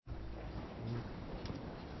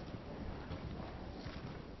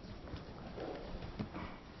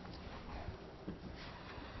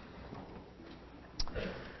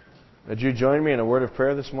Would you join me in a word of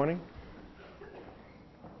prayer this morning?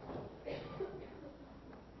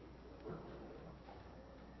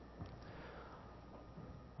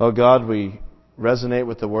 Oh God, we resonate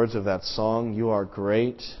with the words of that song. You are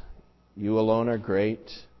great. You alone are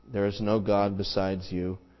great. There is no God besides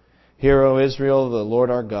you. Hear, O Israel, the Lord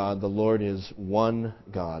our God, the Lord is one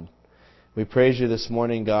God. We praise you this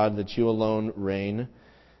morning, God, that you alone reign,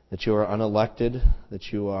 that you are unelected, that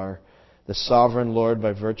you are the sovereign Lord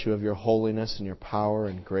by virtue of your holiness and your power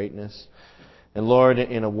and greatness. And Lord,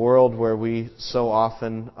 in a world where we so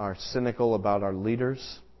often are cynical about our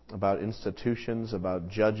leaders, about institutions, about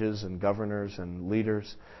judges and governors and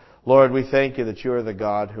leaders, Lord, we thank you that you are the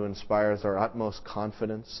God who inspires our utmost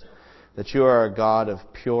confidence, that you are a God of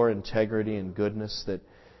pure integrity and goodness, that,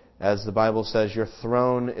 as the Bible says, your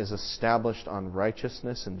throne is established on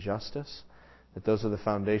righteousness and justice, that those are the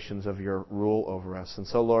foundations of your rule over us. And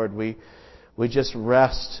so, Lord, we just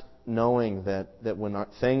rest knowing that when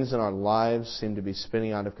things in our lives seem to be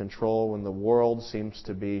spinning out of control, when the world seems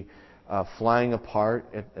to be flying apart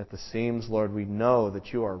at the seams, Lord, we know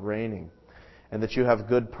that you are reigning and that you have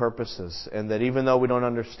good purposes, and that even though we don't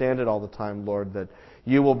understand it all the time, Lord, that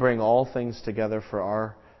you will bring all things together for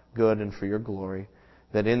our good and for your glory,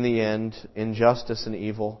 that in the end, injustice and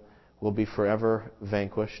evil will be forever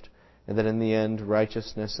vanquished, and that in the end,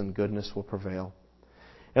 righteousness and goodness will prevail.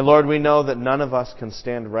 And Lord, we know that none of us can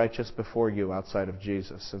stand righteous before you outside of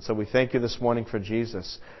Jesus. And so we thank you this morning for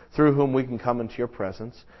Jesus, through whom we can come into your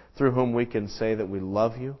presence, through whom we can say that we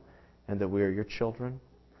love you and that we are your children.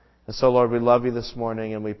 And so, Lord, we love you this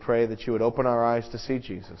morning, and we pray that you would open our eyes to see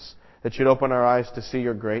Jesus, that you'd open our eyes to see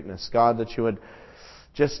your greatness. God, that you would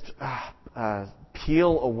just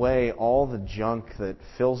peel away all the junk that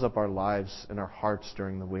fills up our lives and our hearts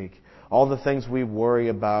during the week. All the things we worry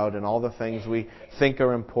about and all the things we think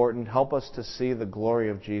are important. Help us to see the glory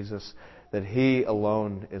of Jesus, that He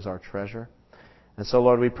alone is our treasure. And so,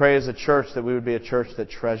 Lord, we pray as a church that we would be a church that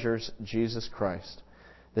treasures Jesus Christ,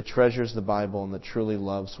 that treasures the Bible, and that truly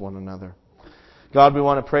loves one another. God, we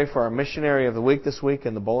want to pray for our missionary of the week this week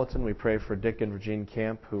in the bulletin. We pray for Dick and Regine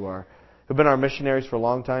Camp, who've been our missionaries for a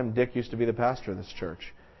long time. Dick used to be the pastor of this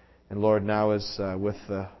church, and Lord, now is with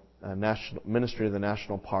the national ministry of the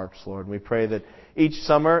national parks, Lord. And we pray that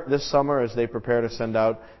this summer, as they prepare to send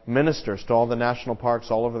out ministers to all the national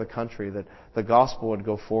parks all over the country, that the gospel would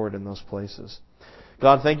go forward in those places.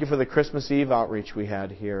 God, thank you for the Christmas Eve outreach we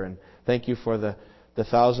had here, and thank you for the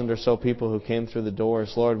 1,000 or so people who came through the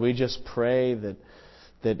doors. Lord, we just pray that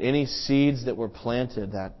any seeds that were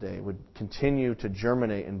planted that day would continue to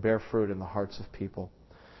germinate and bear fruit in the hearts of people.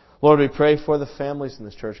 Lord, we pray for the families in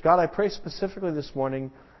this church. God, I pray specifically this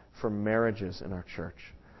morning for marriages in our church.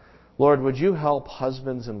 Lord, would you help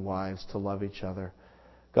husbands and wives to love each other?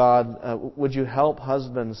 God, would you help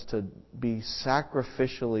husbands to be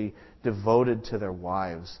sacrificially devoted to their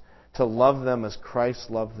wives, to love them as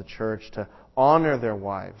Christ loved the church, to honor their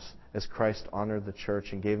wives as Christ honored the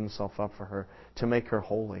church and gave himself up for her, to make her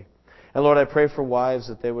holy. And Lord, I pray for wives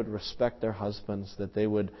that they would respect their husbands, that they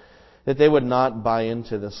would not buy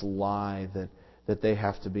into this lie that they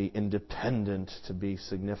have to be independent to be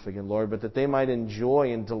significant, Lord, but that they might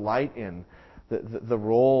enjoy and delight in the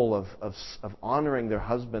role of honoring their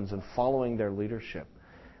husbands and following their leadership.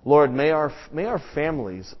 Lord, may our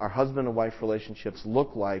families, our husband and wife relationships,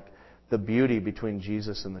 look like the beauty between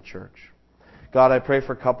Jesus and the church. God, I pray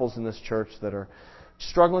for couples in this church that are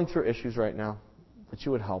struggling through issues right now, that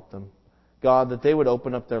you would help them. God, that they would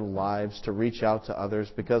open up their lives to reach out to others,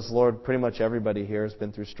 because, Lord, pretty much everybody here has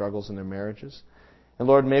been through struggles in their marriages. And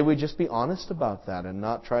Lord, may we just be honest about that and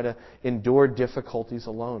not try to endure difficulties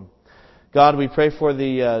alone. God, we pray for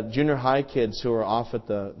the junior high kids who are off at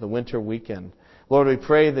the winter weekend. Lord, we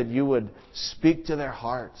pray that you would speak to their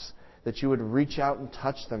hearts, that you would reach out and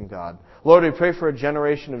touch them, God. Lord, we pray for a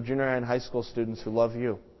generation of junior high and high school students who love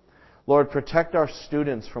you. Lord, protect our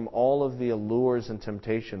students from all of the allures and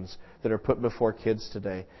temptations that are put before kids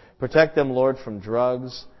today. Protect them, Lord, from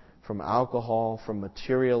drugs, from alcohol, from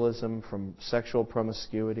materialism, from sexual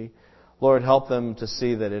promiscuity. Lord, help them to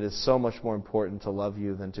see that it is so much more important to love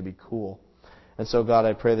you than to be cool. And so, God,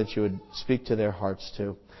 I pray that you would speak to their hearts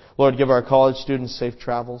too. Lord, give our college students safe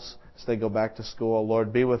travels as they go back to school.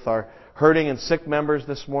 Lord, be with our hurting and sick members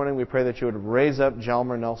this morning. We pray that you would raise up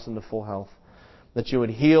Jalmer Nelson to full health, that you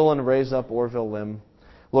would heal and raise up Orville Lim.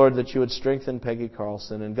 Lord, that you would strengthen Peggy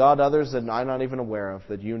Carlson. And God, others that I'm not even aware of,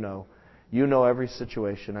 that you know. You know every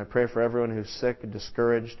situation. I pray for everyone who's sick and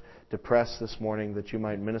discouraged, depressed this morning, that you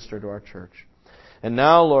might minister to our church. And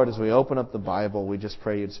now, Lord, as we open up the Bible, we just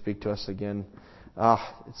pray you'd speak to us again.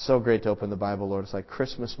 It's so great to open the Bible, Lord. It's like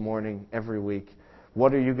Christmas morning every week.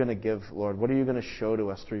 What are you going to give, Lord? What are you going to show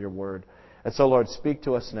to us through your word? And so, Lord, speak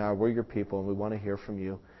to us now. We're your people, and we want to hear from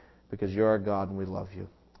you because you're our God and we love you.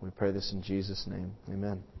 We pray this in Jesus' name.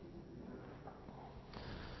 Amen.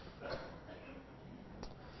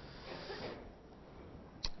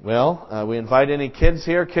 Well, we invite any kids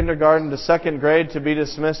here, kindergarten to second grade, to be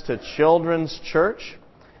dismissed to Children's Church.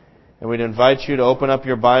 And we'd invite you to open up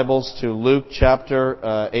your Bibles to Luke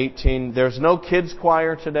chapter 18. There's no kids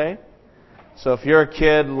choir today. So if you're a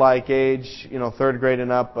kid like age, third grade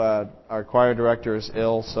and up, our choir director is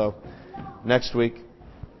ill. So next week,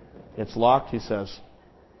 it's locked, he says.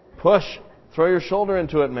 Push. Throw your shoulder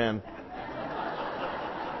into it, man.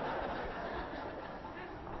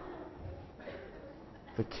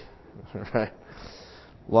 All right.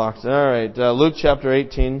 Locked. All right. Luke chapter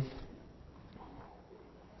 18.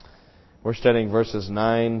 We're studying verses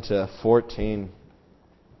 9 to 14.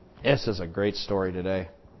 This is a great story today.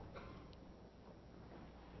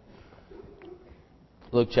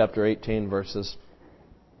 Luke chapter 18, verses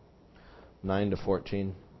 9 to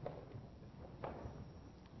 14.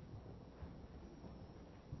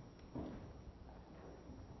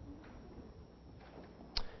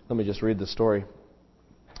 Let me just read the story.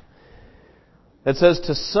 It says,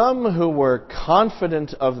 "To some who were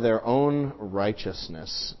confident of their own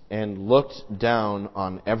righteousness and looked down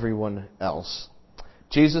on everyone else,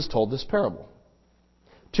 Jesus told this parable.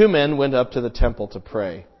 2 men went up to the temple to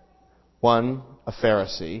pray, one a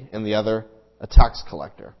Pharisee and the other a tax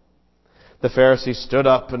collector. The Pharisee stood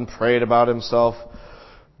up and prayed about himself,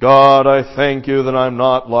 'God, I thank you that I'm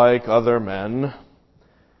not like other men,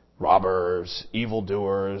 robbers,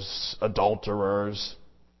 evildoers, adulterers,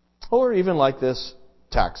 or even like this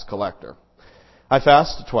tax collector. I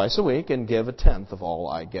fast twice a week and give 1/10 of all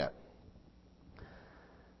I get.'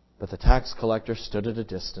 But the tax collector stood at a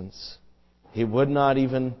distance. He would not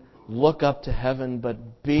even look up to heaven,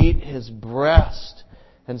 but beat his breast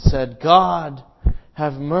and said, 'God,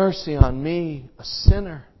 have mercy on me, a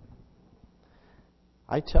sinner.'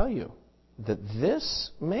 I tell you that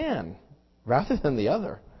this man, rather than the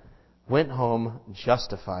other, went home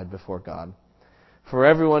justified before God. For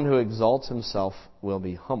everyone who exalts himself will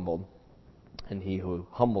be humbled, and he who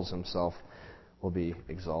humbles himself will be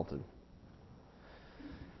exalted."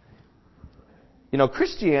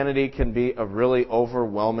 Christianity can be a really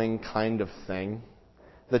overwhelming kind of thing.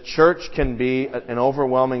 The church can be an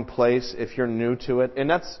overwhelming place if you're new to it. And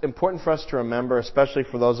that's important for us to remember, especially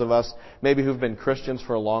for those of us maybe who've been Christians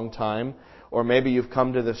for a long time, or maybe you've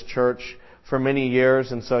come to this church for many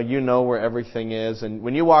years, and so you know where everything is. And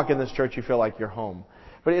when you walk in this church, you feel like you're home.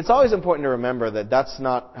 But it's always important to remember that that's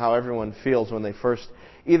not how everyone feels when they first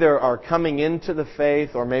either are coming into the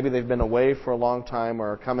faith, or maybe they've been away for a long time,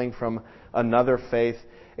 or are coming from another faith.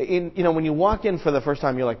 When you walk in for the first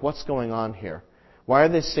time, you're like, what's going on here? Why are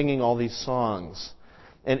they singing all these songs?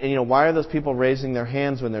 And why are those people raising their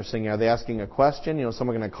hands when they're singing? Are they asking a question?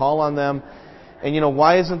 Someone going to call on them? And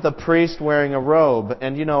why isn't the priest wearing a robe?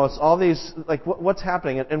 And it's all these, what's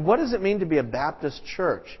happening? And what does it mean to be a Baptist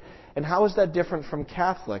church? And how is that different from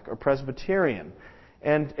Catholic or Presbyterian?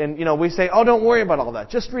 And we say, oh, don't worry about all that.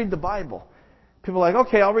 Just read the Bible. People are like,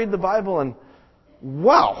 okay, I'll read the Bible, and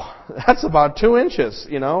wow, that's about 2 inches,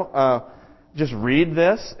 Just read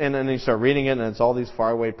this, and then you start reading it, and it's all these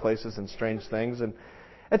faraway places and strange things.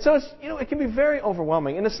 And so it's, it can be very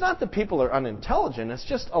overwhelming. And it's not that people are unintelligent. It's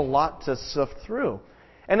just a lot to sift through.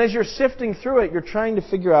 And as you're sifting through it, you're trying to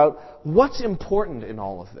figure out what's important in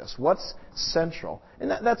all of this, what's central. And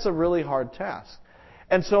that's a really hard task.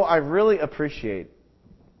 And so I really appreciate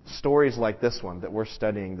stories like this one that we're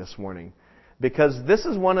studying this morning, because this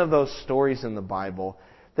is one of those stories in the Bible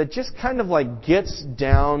that just kind of gets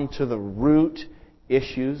down to the root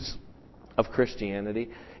issues of Christianity.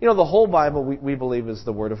 The whole Bible we believe is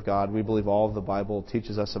the Word of God. We believe all of the Bible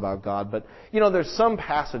teaches us about God. But, there's some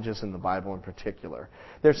passages in the Bible in particular.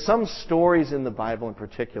 There's some stories in the Bible in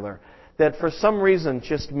particular that for some reason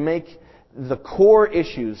just make the core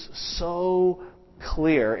issues so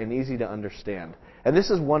clear and easy to understand. And this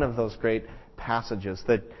is one of those great passages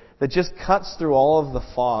that just cuts through all of the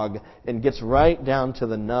fog and gets right down to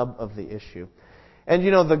the nub of the issue. And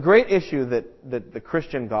the great issue that the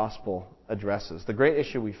Christian gospel addresses, the great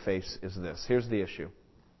issue we face is this. Here's the issue.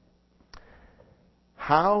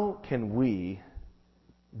 How can we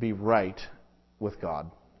be right with God?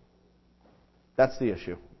 That's the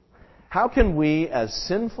issue. How can we, as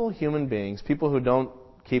sinful human beings, people who don't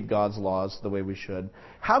keep God's laws the way we should,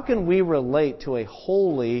 how can we relate to a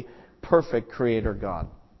holy, perfect Creator God?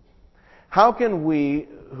 How can we,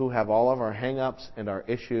 who have all of our hang-ups and our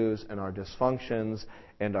issues and our dysfunctions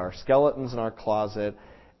and our skeletons in our closet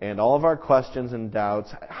and all of our questions and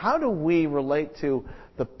doubts, how do we relate to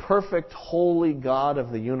the perfect, holy God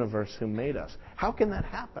of the universe who made us? How can that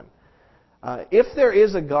happen? If there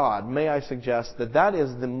is a God, may I suggest that that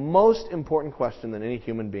is the most important question that any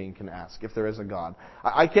human being can ask, if there is a God.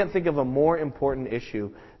 I can't think of a more important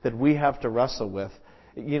issue that we have to wrestle with.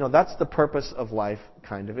 That's the purpose of life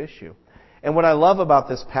kind of issue. And what I love about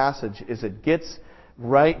this passage is it gets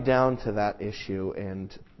right down to that issue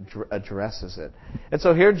and addresses it. And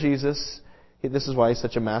so here Jesus, this is why he's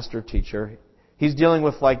such a master teacher. He's dealing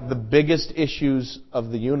with like the biggest issues of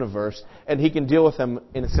the universe, and he can deal with them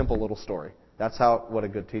in a simple little story. That's what a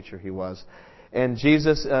good teacher he was. And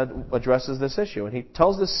Jesus addresses this issue, and he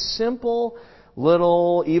tells this simple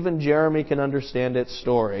little, even Jeramie can understand it,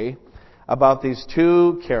 story about these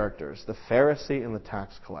two characters, the Pharisee and the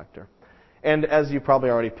tax collector. And as you probably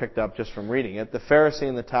already picked up just from reading it, the Pharisee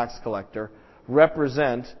and the tax collector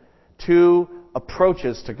represent two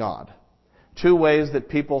approaches to God. Two ways that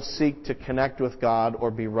people seek to connect with God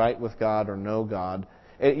or be right with God or know God.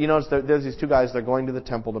 You notice there's these two guys, they're going to the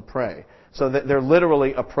temple to pray. So they're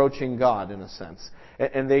literally approaching God in a sense.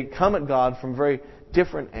 And they come at God from very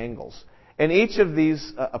different angles. And each of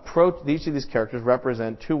these characters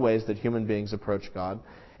represent two ways that human beings approach God.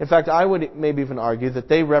 In fact, I would maybe even argue that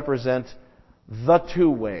they represent the two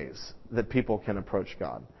ways that people can approach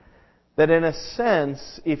God. That in a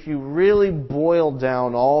sense, if you really boil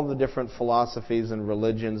down all the different philosophies and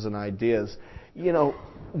religions and ideas,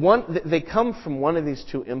 they come from one of these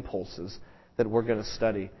two impulses that we're going to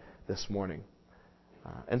study this morning.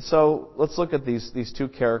 And so let's look at these two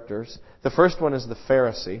characters. The first one is the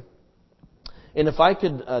Pharisee. And if I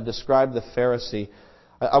could describe the Pharisee,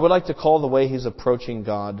 I would like to call the way he's approaching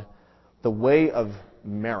God the way of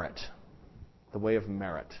merit. The way of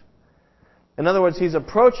merit. In other words, he's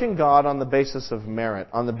approaching God on the basis of merit,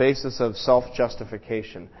 on the basis of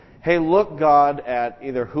self-justification. Hey, look, God, at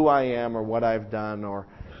either who I am or what I've done or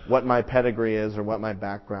what my pedigree is or what my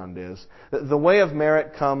background is. The way of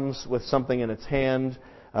merit comes with something in its hand,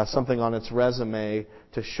 something on its resume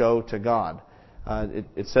to show to God.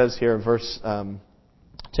 It says here in verse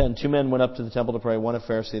 10, 2 men went up to the temple to pray, one a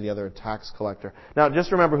Pharisee, the other a tax collector. Now,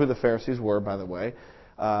 just remember who the Pharisees were, by the way.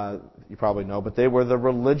 You probably know, but they were the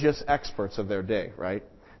religious experts of their day, right?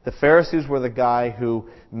 The Pharisees were the guy who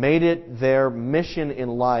made it their mission in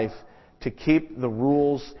life to keep the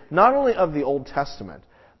rules, not only of the Old Testament,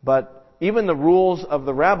 but even the rules of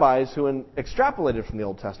the rabbis who extrapolated from the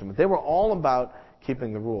Old Testament. They were all about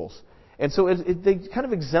keeping the rules. And so they kind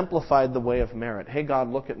of exemplified the way of merit. Hey, God,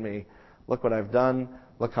 look at me. Look what I've done.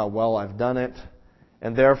 Look how well I've done it.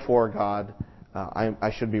 And therefore, God,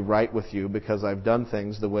 I should be right with you because I've done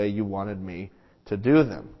things the way you wanted me to do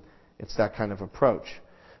them. It's that kind of approach.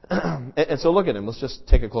 And so look at him. Let's just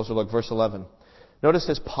take a closer look. Verse 11. Notice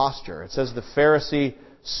his posture. It says the Pharisee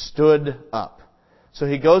stood up. So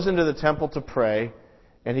he goes into the temple to pray,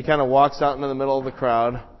 and he kind of walks out into the middle of the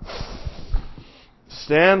crowd,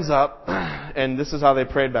 stands up, and this is how they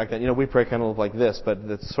prayed back then. We pray kind of like this, but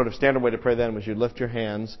the sort of standard way to pray then was you'd lift your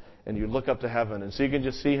hands and you'd look up to heaven. And so you can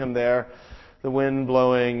just see him there, the wind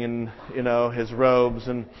blowing and, his robes.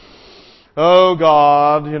 And, oh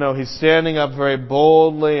God, he's standing up very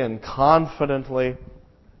boldly and confidently.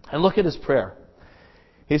 And look at his prayer.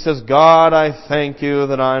 He says, God, I thank you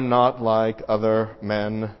that I'm not like other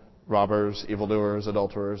men, robbers, evildoers,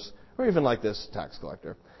 adulterers, or even like this tax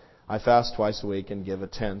collector. I fast twice a week and give a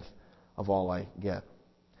tenth of all I get.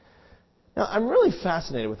 Now, I'm really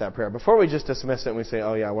fascinated with that prayer. Before we just dismiss it and we say,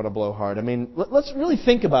 oh yeah, what a blowhard. Let's really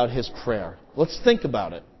think about his prayer. Let's think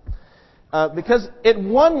about it. Because at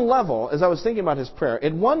one level, as I was thinking about his prayer,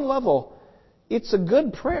 at one level, it's a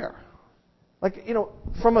good prayer.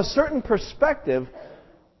 From a certain perspective,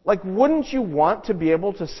 wouldn't you want to be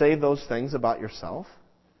able to say those things about yourself?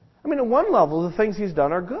 At one level, the things he's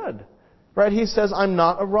done are good. Right? He says, I'm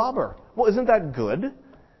not a robber. Well, isn't that good?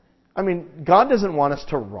 God doesn't want us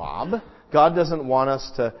to rob. God doesn't want us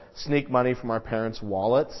to sneak money from our parents'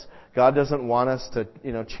 wallets. God doesn't want us to,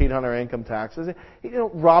 cheat on our income taxes.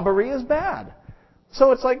 Robbery is bad.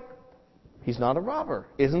 So it's he's not a robber.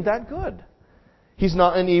 Isn't that good? He's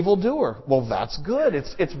not an evildoer. Well, that's good.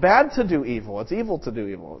 It's bad to do evil. It's evil to do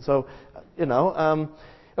evil. So,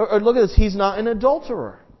 or look at this. He's not an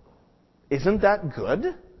adulterer. Isn't that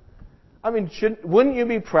good? Wouldn't you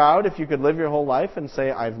be proud if you could live your whole life and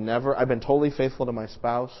say, I've been totally faithful to my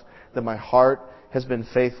spouse, that my heart has been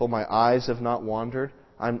faithful, my eyes have not wandered,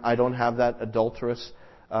 I don't have that adulterous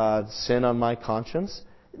sin on my conscience?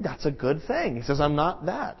 That's a good thing. He says, I'm not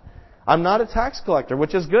that. I'm not a tax collector,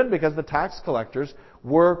 which is good because the tax collectors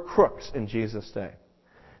were crooks in Jesus' day.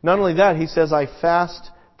 Not only that, he says, I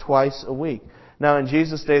fast twice a week. Now, in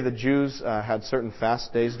Jesus' day, the Jews had certain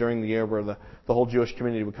fast days during the year where the whole Jewish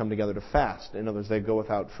community would come together to fast. In other words, they'd go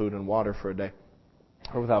without food and water for a day,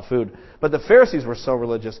 or without food. But the Pharisees were so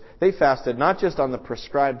religious, they fasted not just on the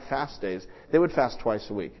prescribed fast days, they would fast twice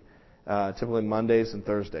a week. Typically Mondays and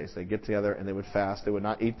Thursdays. They'd get together and they would fast. They would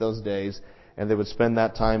not eat those days, and they would spend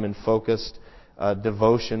that time in focused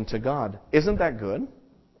devotion to God. Isn't that good?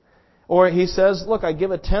 Or he says, look, I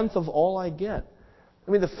give a tenth of all I get.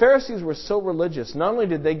 I mean, the Pharisees were so religious. Not only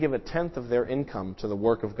did they give a tenth of their income to the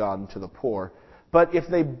work of God and to the poor, but if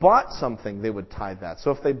they bought something, they would tithe that.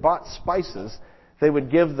 So if they bought spices, they would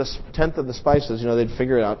give the tenth of the spices. They'd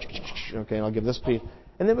figure it out. Okay, I'll give this piece.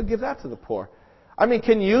 And they would give that to the poor. I mean,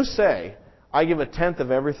 can you say, I give a tenth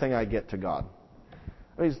of everything I get to God?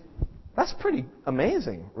 I mean, that's pretty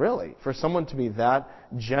amazing, really, for someone to be that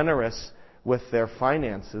generous with their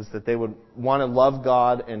finances that they would want to love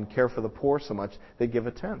God and care for the poor so much, they'd give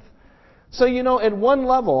a tenth. So, at one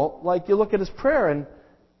level, like you look at his prayer, and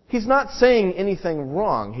he's not saying anything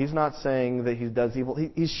wrong. He's not saying that he does evil.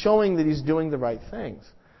 He's showing that he's doing the right things.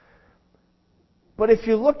 But if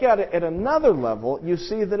you look at it at another level, you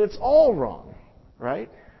see that it's all wrong, right?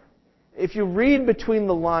 If you read between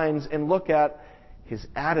the lines and look at his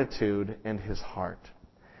attitude and his heart.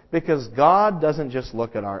 Because God doesn't just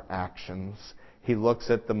look at our actions. He looks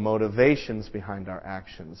at the motivations behind our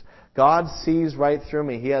actions. God sees right through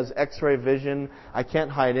me. He has X-ray vision. I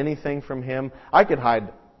can't hide anything from Him. I could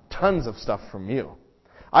hide tons of stuff from you.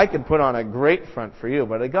 I could put on a great front for you,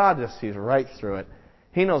 but God just sees right through it.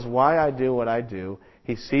 He knows why I do what I do.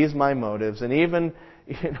 He sees my motives, and even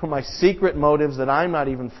my secret motives that I'm not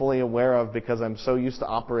even fully aware of because I'm so used to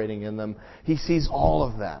operating in them. He sees all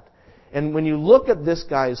of that. And when you look at this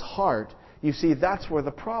guy's heart, you see that's where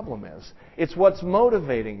the problem is. It's what's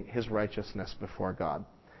motivating his righteousness before God.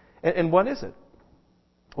 And what is it?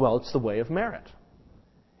 Well, it's the way of merit.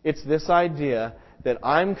 It's this idea that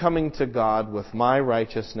I'm coming to God with my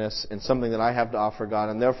righteousness and something that I have to offer God,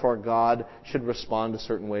 and therefore God should respond a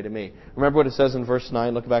certain way to me. Remember what it says in verse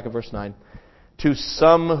 9? Look back at verse 9. To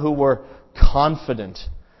some who were confident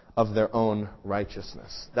of their own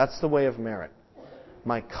righteousness. That's the way of merit.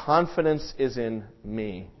 My confidence is in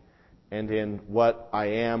me and in what I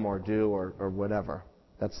am or do or whatever.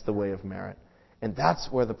 That's the way of merit. And that's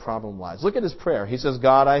where the problem lies. Look at his prayer. He says,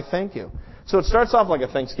 God, I thank you. So it starts off like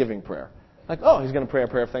a thanksgiving prayer. Like, oh, he's going to pray a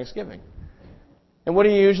prayer of thanksgiving. And what do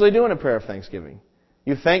you usually do in a prayer of thanksgiving?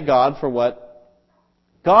 You thank God for what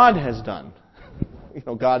God has done.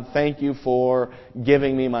 God, thank you for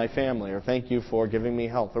giving me my family, or thank you for giving me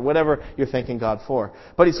health, or whatever you're thanking God for.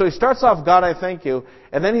 So he starts off, God, I thank you,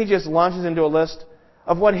 and then he just launches into a list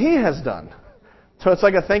of what he has done. So it's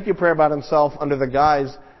like a thank you prayer about himself under the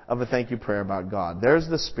guise of a thank you prayer about God. There's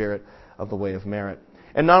the spirit of the way of merit.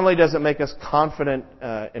 And not only does it make us confident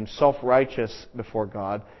and self-righteous before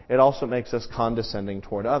God, it also makes us condescending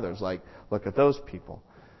toward others. Like, look at those people.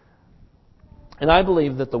 And I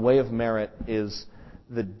believe that the way of merit is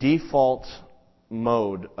the default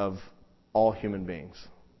mode of all human beings.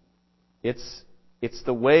 It's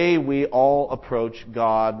the way we all approach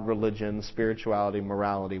God, religion, spirituality,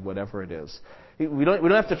 morality, whatever it is. We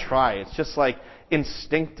don't have to try. It's just like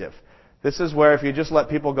instinctive. This is where if you just let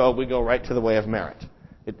people go, we go right to the way of merit.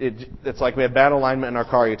 It's like we have bad alignment in our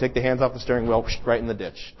car. You take the hands off the steering wheel, right in the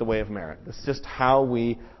ditch. The way of merit. It's just how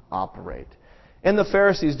we operate. And the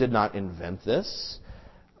Pharisees did not invent this.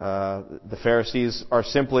 The Pharisees are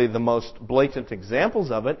simply the most blatant examples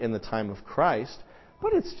of it in the time of Christ.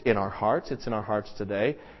 But it's in our hearts. It's in our hearts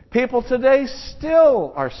today. People today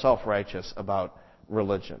still are self-righteous about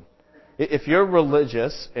religion. If you're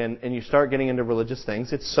religious and you start getting into religious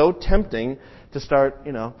things, it's so tempting to start,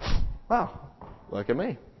 wow, look at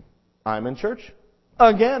me. I'm in church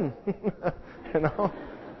again.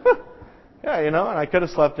 Yeah, and I could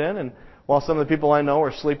have slept in, and while some of the people I know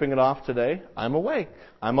are sleeping it off today, I'm awake.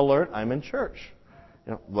 I'm alert. I'm in church.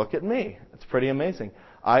 Look at me. It's pretty amazing.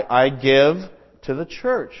 I give to the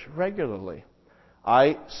church regularly.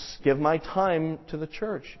 I give my time to the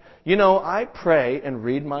church. I pray and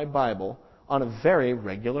read my Bible on a very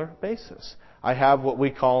regular basis. I have what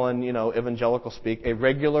we call in, evangelical speak, a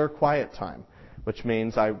regular quiet time, which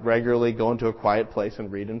means I regularly go into a quiet place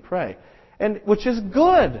and read and pray. And which is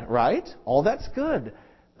good, right? All that's good.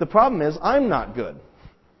 The problem is I'm not good.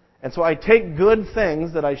 And so I take good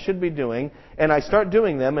things that I should be doing and I start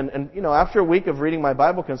doing them. And after a week of reading my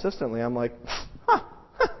Bible consistently, I'm like,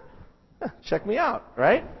 check me out,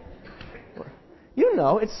 right?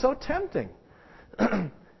 It's so tempting.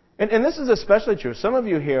 And this is especially true. Some of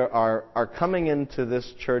you here are coming into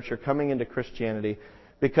this church or coming into Christianity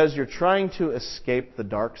because you're trying to escape the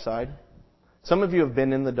dark side. Some of you have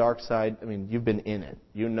been in the dark side. I mean, you've been in it.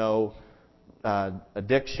 You know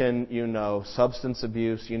addiction, you know substance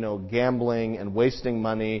abuse, you know gambling and wasting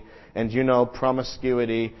money, and you know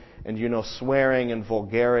promiscuity, and you know swearing and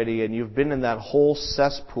vulgarity, and you've been in that whole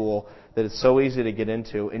cesspool that it's so easy to get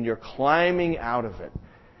into, and you're climbing out of it.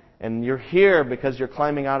 And you're here because you're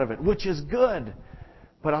climbing out of it, which is good.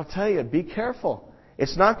 But I'll tell you, be careful.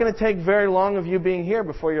 It's not going to take very long of you being here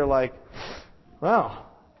before you're like, well,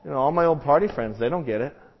 all my old party friends, they don't get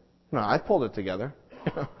it. No, I pulled it together.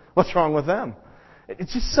 What's wrong with them?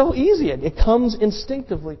 It's just so easy. It comes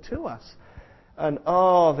instinctively to us. And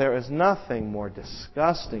there is nothing more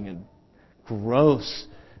disgusting and gross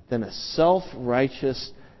than a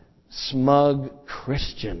self-righteous, smug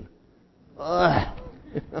Christian. Ugh.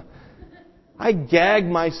 I gag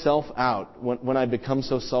myself out when I become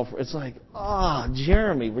so it's like,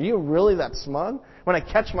 Jeramie, were you really that smug? When I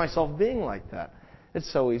catch myself being like that.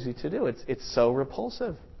 It's so easy to do. It's so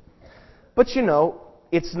repulsive. But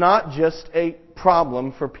it's not just a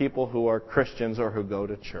problem for people who are Christians or who go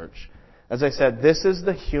to church. As I said, this is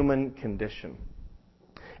the human condition.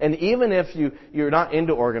 And even if you're not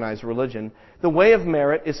into organized religion, the way of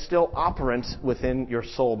merit is still operant within your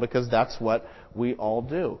soul, because that's what we all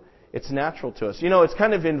do. It's natural to us. It's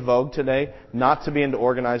kind of in vogue today not to be into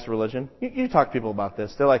organized religion. You talk to people about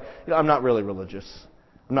this. They're like, I'm not really religious.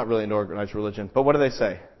 I'm not really into organized religion. But what do they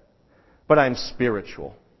say? But I'm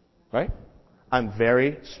spiritual. Right? I'm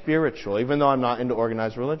very spiritual, even though I'm not into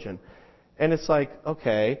organized religion. And it's like,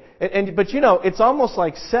 okay. But it's almost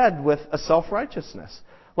like said with a self-righteousness.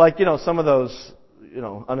 Like, some of those,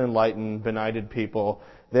 unenlightened, benighted people,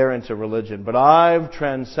 they're into religion. But I've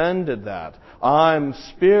transcended that. I'm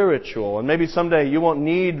spiritual. And maybe someday you won't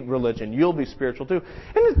need religion. You'll be spiritual too.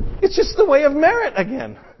 And it's just the way of merit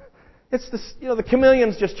again. It's this, the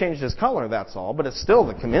chameleon's just changed his color, that's all. But it's still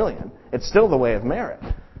the chameleon. It's still the way of merit.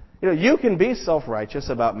 You can be self-righteous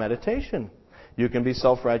about meditation. You can be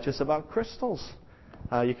self-righteous about crystals.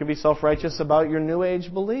 You can be self-righteous about your New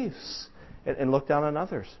Age beliefs and look down on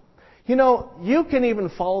others. You can even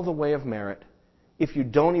follow the way of merit if you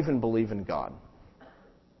don't even believe in God,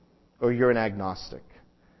 or you're an agnostic,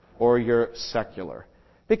 or you're secular.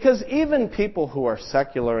 Because even people who are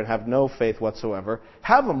secular and have no faith whatsoever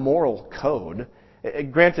have a moral code.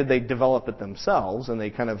 Granted, they develop it themselves and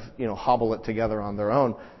they kind of, hobble it together on their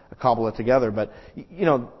own, cobble it together. But,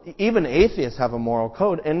 even atheists have a moral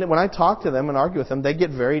code. And when I talk to them and argue with them, they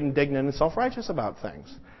get very indignant and self-righteous about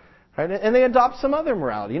things. Right? And they adopt some other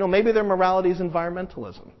morality. Maybe their morality is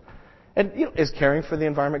environmentalism. And is caring for the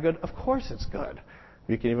environment good? Of course it's good.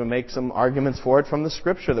 You can even make some arguments for it from the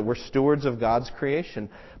Scripture that we're stewards of God's creation.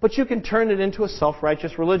 But you can turn it into a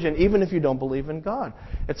self-righteous religion even if you don't believe in God.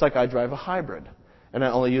 It's like I drive a hybrid. And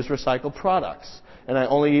I only use recycled products. And I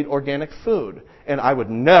only eat organic food. And I would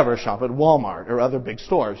never shop at Walmart or other big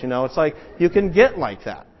stores. It's like you can get like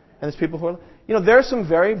that. And there's people who are, there are some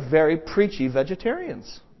very, very preachy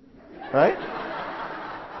vegetarians. Right?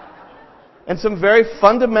 And some very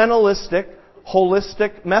fundamentalistic,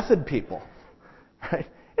 holistic method people. Right?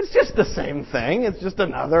 It's just the same thing. It's just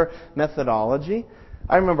another methodology.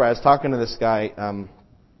 I remember I was talking to this guy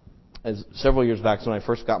several years back when I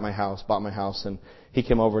first bought my house, and he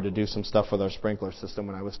came over to do some stuff with our sprinkler system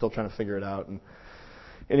when I was still trying to figure it out. And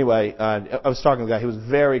anyway, I was talking to the guy. He was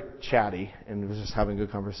very chatty and was just having a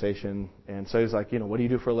good conversation. And so he was like, what do you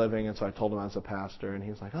do for a living? And so I told him I was a pastor. And he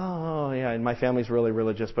was like, oh, yeah, and my family's really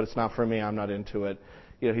religious, but it's not for me. I'm not into it.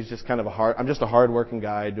 He's just kind of I'm just a hard-working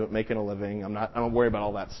guy making a living. I don't worry about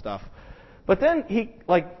all that stuff. But then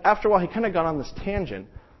after a while, he kind of got on this tangent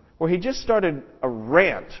where he just started a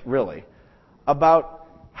rant, really, about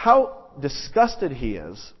how disgusted he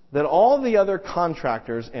is that all the other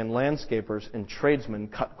contractors and landscapers and tradesmen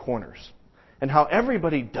cut corners. And how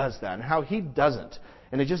everybody does that, and how he doesn't.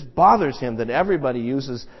 And it just bothers him that everybody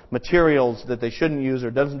uses materials that they shouldn't use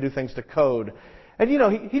or doesn't do things to code. And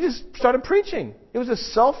he just started preaching. It was a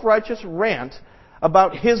self-righteous rant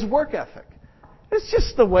about his work ethic. It's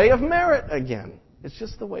just the way of merit again. It's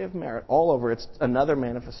just the way of merit all over. It's another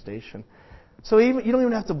manifestation. So you don't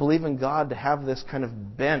even have to believe in God to have this kind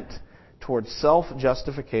of bent towards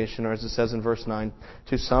self-justification, or as it says in verse 9,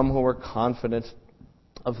 to some who are confident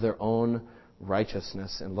of their own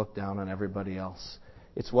righteousness and look down on everybody else.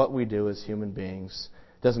 It's what we do as human beings.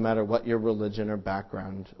 It doesn't matter what your religion or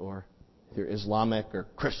background, or if you're Islamic or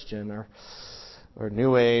Christian or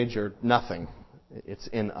New Age or nothing. It's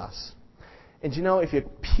in us. And if you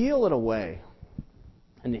peel it away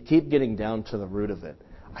and you keep getting down to the root of it,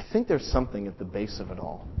 I think there's something at the base of it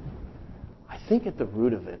all. I think at the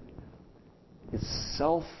root of it, is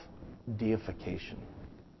self-deification,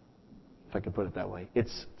 if I could put it that way.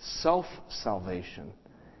 It's self-salvation.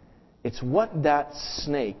 It's what that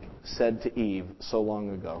snake said to Eve so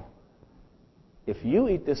long ago. If you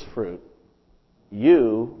eat this fruit,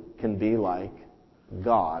 you can be like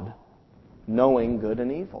God, knowing good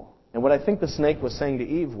and evil. And what I think the snake was saying to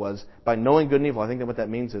Eve was, by knowing good and evil, I think that what that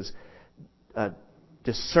means is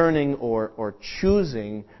discerning or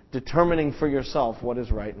choosing, determining for yourself what is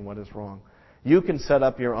right and what is wrong. You can set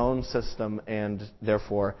up your own system and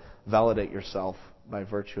therefore validate yourself by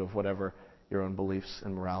virtue of whatever your own beliefs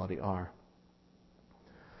and morality are.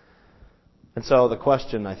 And so the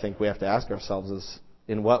question I think we have to ask ourselves is,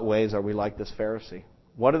 in what ways are we like this Pharisee?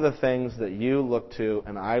 What are the things that you look to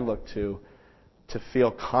and I look to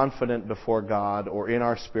feel confident before God, or in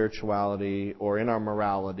our spirituality, or in our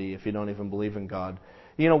morality, if you don't even believe in God?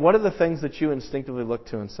 What are the things that you instinctively look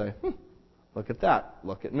to and say, look at that,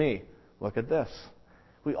 look at me, look at this?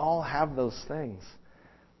 We all have those things.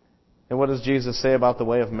 And what does Jesus say about the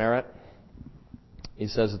way of merit? He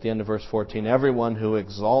says at the end of verse 14, everyone who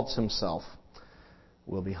exalts himself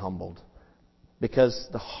will be humbled. Because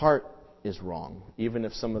the heart is wrong. Even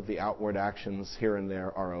if some of the outward actions here and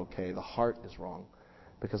there are okay, the heart is wrong.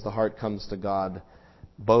 Because the heart comes to God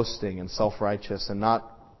boasting and self-righteous and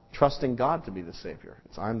not trusting God to be the Savior.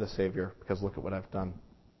 It's I'm the Savior because look at what I've done.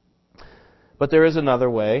 But there is another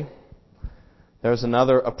way. There's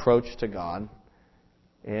another approach to God.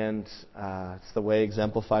 And it's the way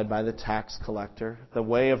exemplified by the tax collector. The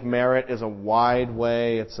way of merit is a wide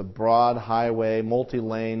way. It's a broad highway,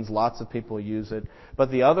 multi-lanes. Lots of people use it.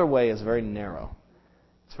 But the other way is very narrow.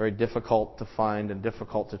 It's very difficult to find and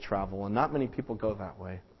difficult to travel. And not many people go that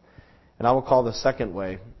way. And I will call the second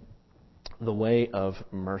way the way of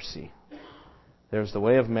mercy. There's the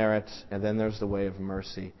way of merit, and then there's the way of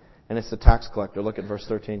mercy. And it's the tax collector. Look at verse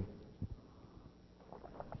 13.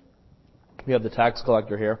 We have the tax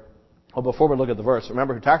collector here. Oh, before we look at the verse,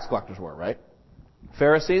 remember who tax collectors were, right?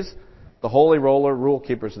 Pharisees, the holy roller rule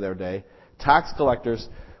keepers of their day. Tax collectors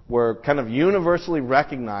were kind of universally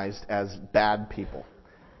recognized as bad people.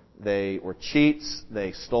 They were cheats.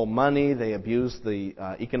 They stole money. They abused the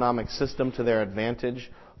economic system to their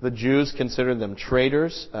advantage. The Jews considered them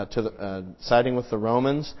traitors, siding with the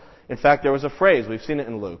Romans. In fact, there was a phrase, we've seen it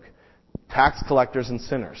in Luke, tax collectors and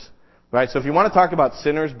sinners. Right? So if you want to talk about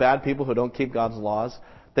sinners, bad people who don't keep God's laws,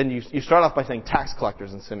 then you start off by saying tax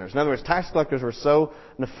collectors and sinners. In other words, tax collectors were so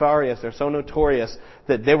nefarious, they're so notorious,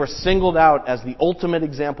 that they were singled out as the ultimate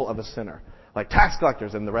example of a sinner. Like tax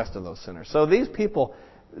collectors and the rest of those sinners. So these people,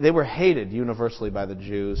 they were hated universally by the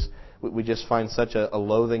Jews. We just find such a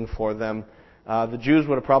loathing for them. The Jews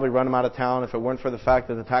would have probably run them out of town if it weren't for the fact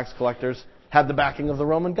that the tax collectors had the backing of the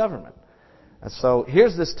Roman government. And so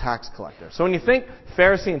here's this tax collector. So when you think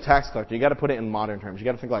Pharisee and tax collector, you got to put it in modern terms. You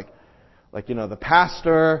got to think like the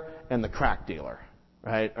pastor and the crack dealer,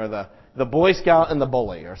 right? Or the Boy Scout and the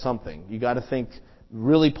bully or something. You got to think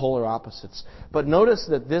really polar opposites. But notice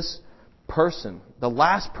that this person, the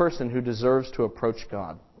last person who deserves to approach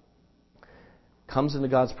God, comes into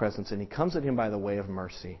God's presence, and he comes at him by the way of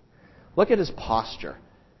mercy. Look at his posture.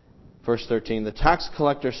 Verse 13, the tax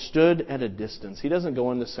collector stood at a distance. He doesn't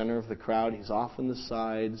go in the center of the crowd. He's off on the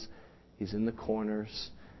sides. He's in the corners.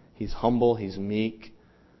 He's humble. He's meek.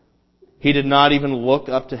 He did not even look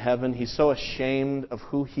up to heaven. He's so ashamed of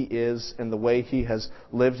who he is and the way he has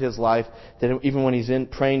lived his life that even when he's in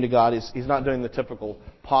praying to God, he's not doing the typical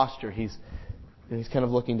posture. He's kind of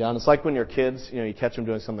looking down. It's like when your kids, you catch them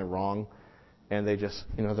doing something wrong. And they just,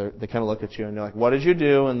 they kind of look at you and they're like, what did you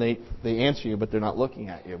do? And they answer you, but they're not looking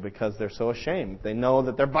at you because they're so ashamed. They know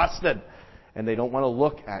that they're busted and they don't want to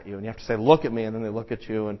look at you. And you have to say, look at me. And then they look at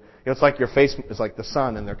you. And it's like your face is like the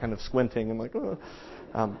sun and they're kind of squinting and like, oh.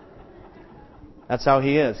 That's how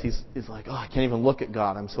he is. He's like, I can't even look at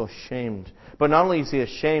God. I'm so ashamed. But not only is he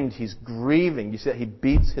ashamed, he's grieving. You see that he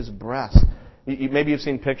beats his breast. Maybe you've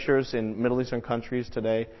seen pictures in Middle Eastern countries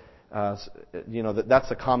today.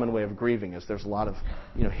 That's a common way of grieving. Is there's a lot of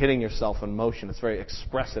hitting yourself in motion. It's very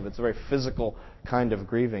expressive. It's a very physical kind of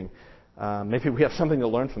grieving. Maybe we have something to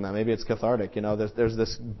learn from that. Maybe it's cathartic. There's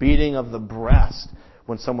this beating of the breast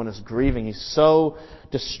when someone is grieving. He's so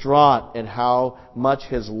distraught at how much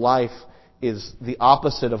his life is the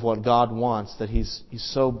opposite of what God wants that he's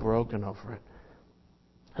so broken over it.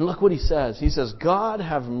 And look what he says. He says, God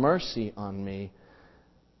have mercy on me,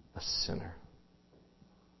 a sinner.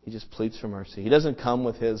 He just pleads for mercy. He doesn't come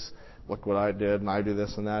with his, look what I did and I do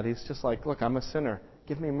this and that. He's just like, look, I'm a sinner.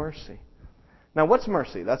 Give me mercy. Now, what's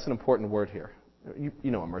mercy? That's an important word here. You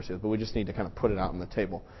know what mercy is, but we just need to kind of put it out on the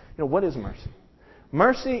table. What is mercy?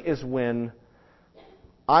 Mercy is when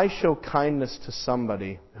I show kindness to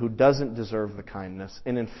somebody who doesn't deserve the kindness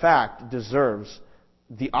and in fact deserves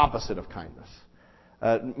the opposite of kindness.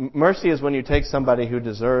 Mercy is when you take somebody who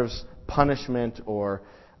deserves punishment or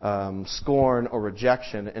scorn or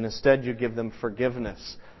rejection, and instead you give them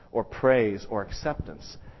forgiveness or praise or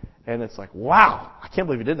acceptance. And it's like, wow, I can't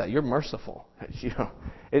believe you did that. You're merciful.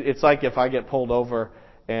 It's like if I get pulled over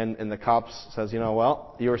and the cop says,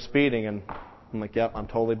 well, you were speeding, and I'm like, yep, I'm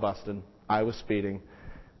totally busted. I was speeding,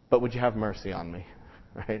 but would you have mercy on me?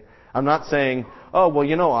 Right? I'm not saying, oh,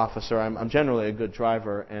 well, officer, I'm generally a good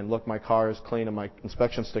driver, and look, my car is clean and my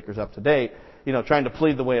inspection sticker's up to date, trying to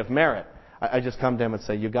plead the way of merit. I just come to him and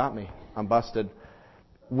say, you got me. I'm busted.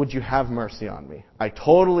 Would you have mercy on me? I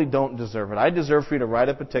totally don't deserve it. I deserve for you to write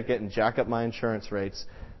up a ticket and jack up my insurance rates,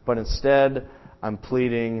 but instead I'm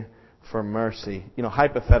pleading for mercy.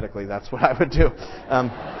 Hypothetically, that's what I would do.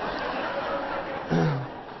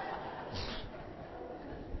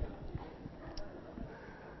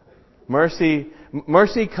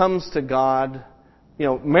 Mercy comes to God.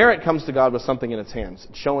 Merit comes to God with something in its hands.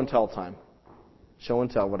 It's show and tell time. Show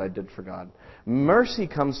and tell what I did for God. Mercy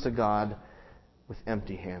comes to God with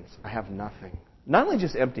empty hands. I have nothing. Not only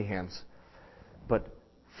just empty hands, but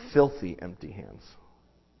filthy empty hands.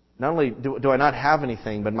 Not only do I not have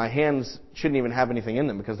anything, but my hands shouldn't even have anything in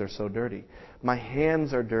them because they're so dirty. My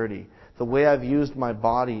hands are dirty. The way I've used my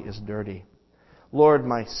body is dirty. Lord,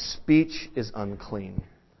 my speech is unclean.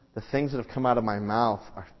 The things that have come out of my mouth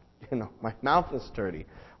are, my mouth is dirty.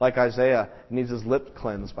 Like Isaiah needs his lips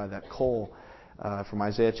cleansed by that coal from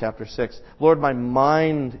Isaiah chapter 6. Lord, my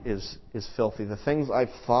mind is filthy. The things I've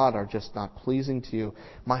thought are just not pleasing to you.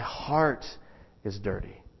 My heart is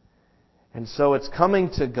dirty. And so it's coming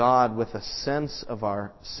to God with a sense of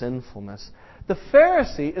our sinfulness. The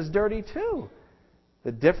Pharisee is dirty too.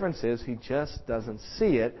 The difference is he just doesn't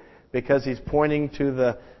see it because he's pointing to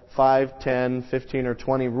the 5, 10, 15, or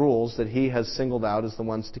 20 rules that he has singled out as the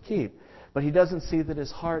ones to keep. But he doesn't see that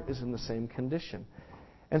his heart is in the same condition.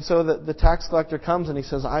 And so the tax collector comes and he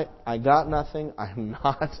says, I got nothing. I'm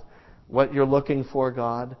not what you're looking for,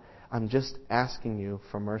 God. I'm just asking you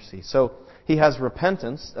for mercy. So he has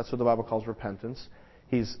repentance. That's what the Bible calls repentance.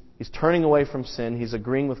 He's turning away from sin. He's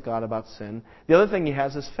agreeing with God about sin. The other thing he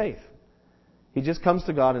has is faith. He just comes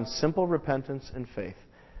to God in simple repentance and faith.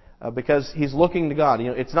 Because he's looking to God.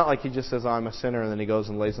 It's not like he just says, I'm a sinner, and then he goes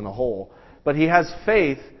and lays in a hole. But he has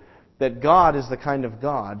faith that God is the kind of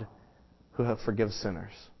God who forgives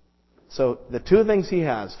sinners. So the two things he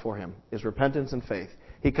has for him is repentance and faith.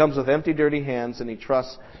 He comes with empty, dirty hands, and he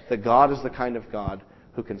trusts that God is the kind of God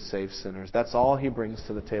who can save sinners. That's all he brings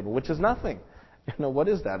to the table, which is nothing. What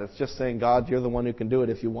is that? It's just saying, God, you're the one who can do it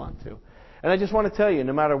if you want to. And I just want to tell you,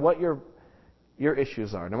 no matter what your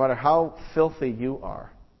issues are, no matter how filthy you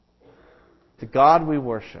are, the God we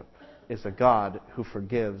worship is a God who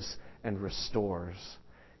forgives and restores.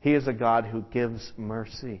 He is a God who gives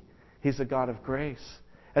mercy. He's a God of grace.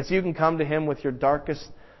 And so you can come to Him with your darkest,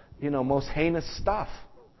 most heinous stuff.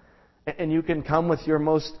 And you can come with your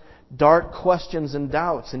most dark questions and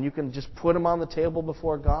doubts. And you can just put them on the table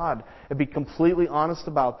before God and be completely honest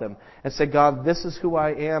about them. And say, God, this is who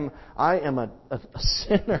I am. I am a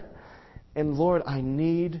sinner. And Lord, I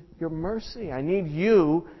need your mercy. I need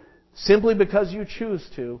you, simply because you choose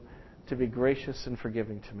to be gracious and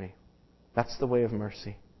forgiving to me. That's the way of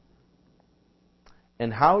mercy.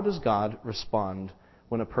 And how does God respond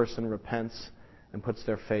when a person repents and puts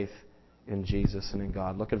their faith in Jesus and in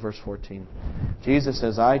God? Look at verse 14. Jesus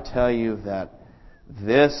says, I tell you that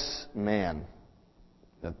this man,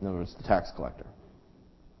 in other words, the tax collector,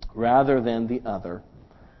 rather than the other,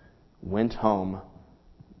 went home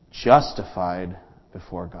justified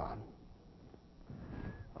before God.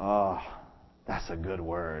 Oh, that's a good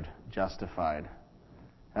word, justified.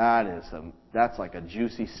 That's like a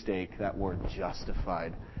juicy steak, that word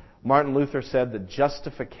justified. Martin Luther said that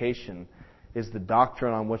justification is the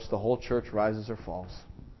doctrine on which the whole church rises or falls.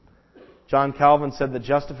 John Calvin said that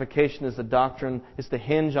justification is the doctrine, is the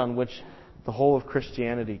hinge on which the whole of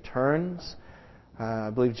Christianity turns. I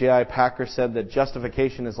believe J.I. Packer said that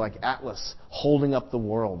justification is like Atlas holding up the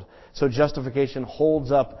world. So justification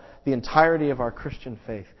holds up the entirety of our Christian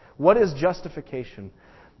faith. What is justification?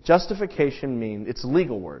 Justification means, it's a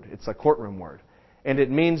legal word. It's a courtroom word. And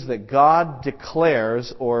it means that God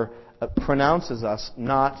declares or pronounces us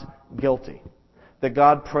not guilty. That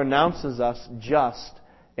God pronounces us just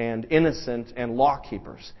and innocent and law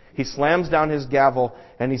keepers. He slams down His gavel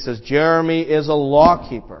and He says, Jeramie is a law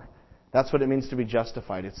keeper. That's what it means to be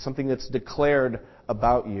justified. It's something that's declared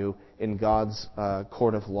about you in God's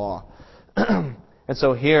court of law. And And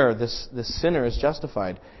so here, this sinner is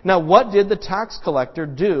justified. Now, what did the tax collector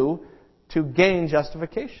do to gain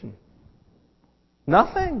justification?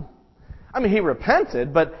 Nothing. I mean, he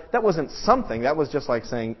repented, but that wasn't something. That was just like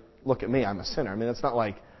saying, look at me, I'm a sinner. I mean, it's not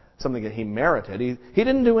like something that he merited. He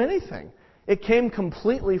didn't do anything. It came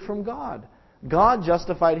completely from God. God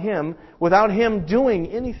justified him without him doing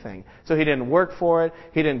anything. So he didn't work for it.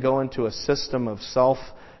 He didn't go into a system of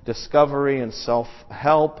self-discovery and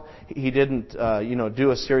self-help. He didn't,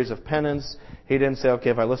 do a series of penance. He didn't say, okay,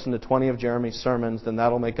 if I listen to 20 of Jeramie's sermons, then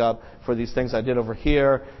that'll make up for these things I did over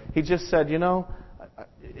here. He just said,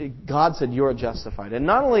 God said, you're justified. And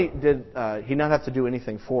not only did he not have to do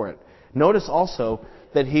anything for it, notice also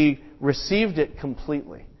that he received it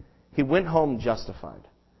completely. He went home justified.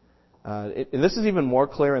 And this is even more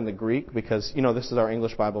clear in the Greek because, this is our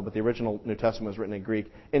English Bible, but the original New Testament was written in Greek.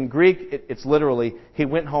 In Greek, it's literally, he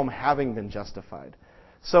went home having been justified.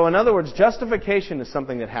 So in other words, justification is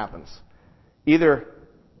something that happens. Either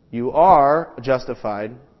you are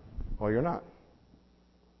justified or you're not.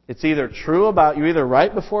 It's either true about, you're either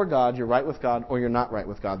right before God, you're right with God, or you're not right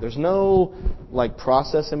with God. There's no,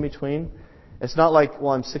 process in between. It's not like,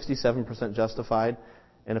 I'm 67% justified,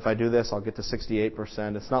 and if I do this, I'll get to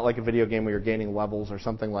 68%. It's not like a video game where you're gaining levels or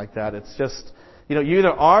something like that. It's just, you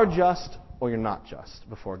either are just or you're not just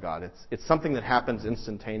before God. It's something that happens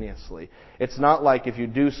instantaneously. It's not like if you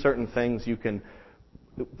do certain things, you can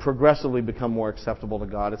progressively become more acceptable to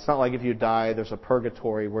God. It's not like if you die, there's a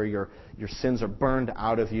purgatory where your sins are burned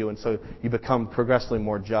out of you, and so you become progressively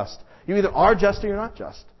more just. You either are just or you're not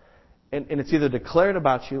just. And it's either declared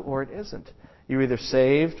about you or it isn't. You're either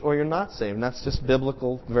saved or you're not saved. And that's just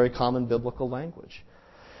biblical, very common biblical language.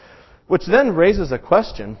 Which then raises a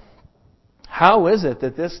question. How is it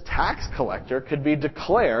that this tax collector could be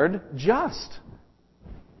declared just?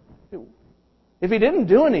 If he didn't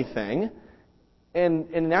do anything,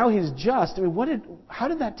 and now he's just, how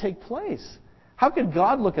did that take place? How could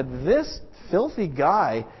God look at this filthy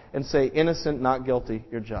guy and say, innocent, not guilty,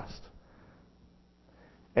 you're just?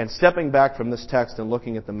 And stepping back from this text and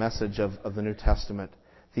looking at the message of the New Testament,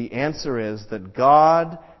 the answer is that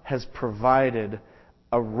God has provided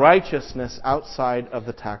a righteousness outside of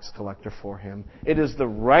the tax collector for him. It is the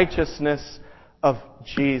righteousness of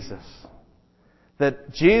Jesus.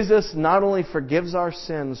 That Jesus not only forgives our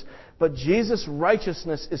sins, but Jesus'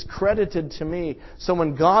 righteousness is credited to me. So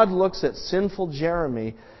when God looks at sinful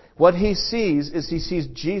Jeramie, what he sees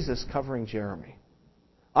Jesus covering Jeramie.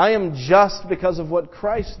 I am just because of what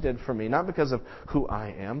Christ did for me, not because of who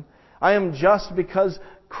I am. I am just because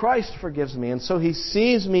Christ forgives me. And so he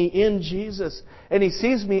sees me in Jesus. And he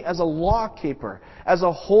sees me as a law keeper, as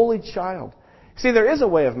a holy child. See, there is a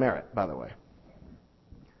way of merit, by the way.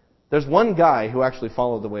 There's one guy who actually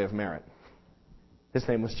followed the way of merit. His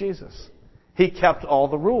name was Jesus. He kept all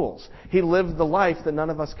the rules. He lived the life that none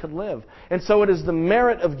of us could live. And so it is the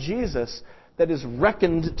merit of Jesus that is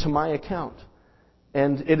reckoned to my account.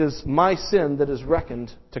 And it is my sin that is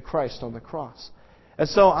reckoned to Christ on the cross. And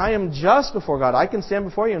so I am just before God. I can stand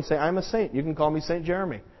before you and say, I'm a saint. You can call me Saint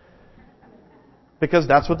Jeramie. Because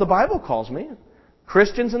that's what the Bible calls me.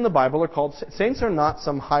 Christians in the Bible are called saints. Saints are not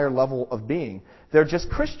some higher level of being. They're just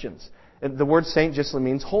Christians. And the word saint just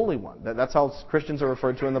means holy one. That's how Christians are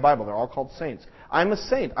referred to in the Bible. They're all called saints. I'm a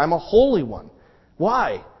saint. I'm a holy one.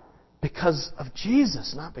 Why? Because of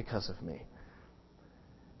Jesus, not because of me.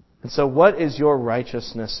 And so what is your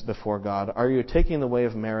righteousness before God? Are you taking the way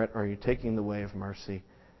of merit or are you taking the way of mercy?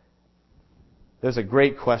 There's a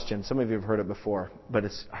great question. Some of you have heard it before, but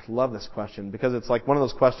I love this question because it's like one of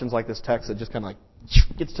those questions like this text that just kind of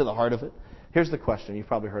gets to the heart of it. Here's the question. You've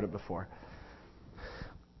probably heard it before.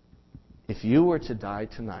 If you were to die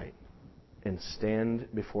tonight and stand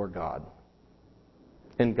before God,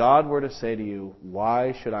 and God were to say to you,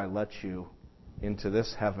 why should I let you into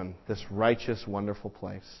this heaven, this righteous, wonderful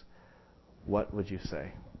place? What would you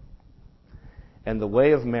say? And the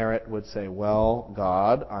way of merit would say, well,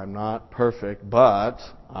 God, I'm not perfect, but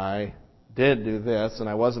I did do this, and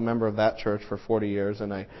I was a member of that church for 40 years,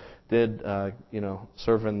 and I did,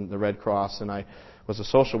 serve in the Red Cross, and I was a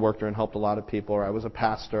social worker and helped a lot of people, or I was a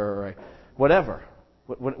pastor, or whatever.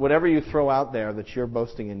 Whatever you throw out there that you're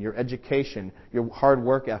boasting in, your education, your hard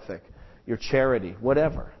work ethic, your charity,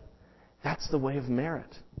 whatever. That's the way of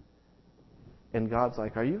merit. And God's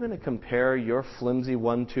like, are you going to compare your flimsy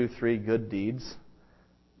 1, 2, 3 good deeds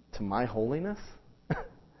to my holiness?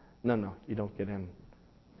 No, you don't get in.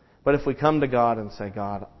 But if we come to God and say,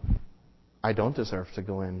 God, I don't deserve to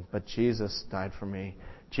go in, but Jesus died for me.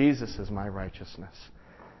 Jesus is my righteousness.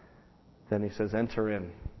 Then he says, enter in.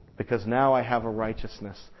 Because now I have a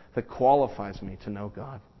righteousness that qualifies me to know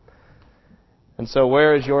God. And so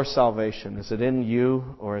where is your salvation? Is it in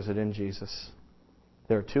you or is it in Jesus?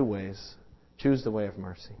 There are two ways. Choose the way of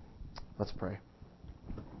mercy. Let's pray.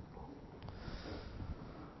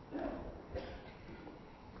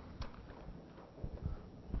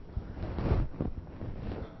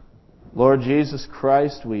 Lord Jesus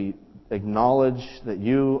Christ, we acknowledge that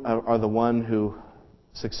you are the one who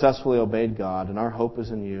successfully obeyed God, and our hope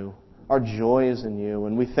is in you. Our joy is in you,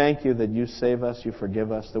 and we thank you that you save us, you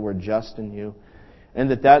forgive us, that we're just in you,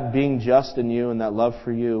 and that being just in you and that love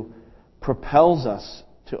for you propels us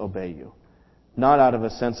to obey you. Not out of a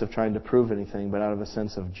sense of trying to prove anything, but out of a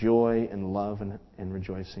sense of joy and love and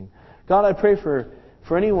rejoicing. God, I pray for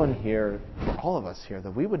anyone here, for all of us here,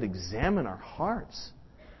 that we would examine our hearts.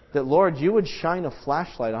 That, Lord, you would shine a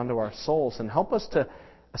flashlight onto our souls and help us to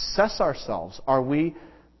assess ourselves. Are we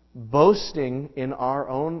boasting in our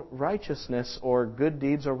own righteousness or good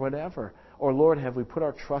deeds or whatever? Or, Lord, have we put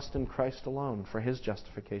our trust in Christ alone for His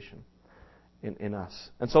justification in us?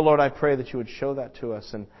 And so, Lord, I pray that you would show that to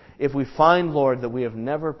us. And if we find, Lord, that we have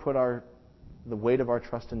never put the weight of our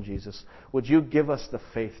trust in Jesus, would you give us the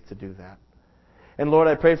faith to do that? And, Lord,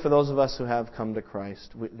 I pray for those of us who have come to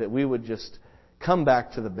Christ, that we would just come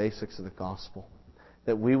back to the basics of the gospel.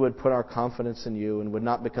 That we would put our confidence in you and would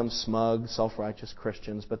not become smug, self-righteous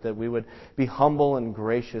Christians, but that we would be humble and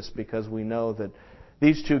gracious because we know that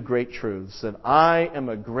these two great truths, that I am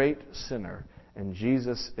a great sinner and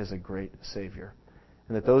Jesus is a great Savior.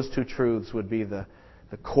 And that those two truths would be the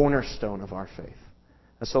cornerstone of our faith.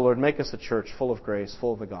 And so, Lord, make us a church full of grace,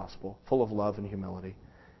 full of the gospel, full of love and humility.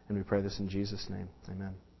 And we pray this in Jesus' name.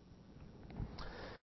 Amen.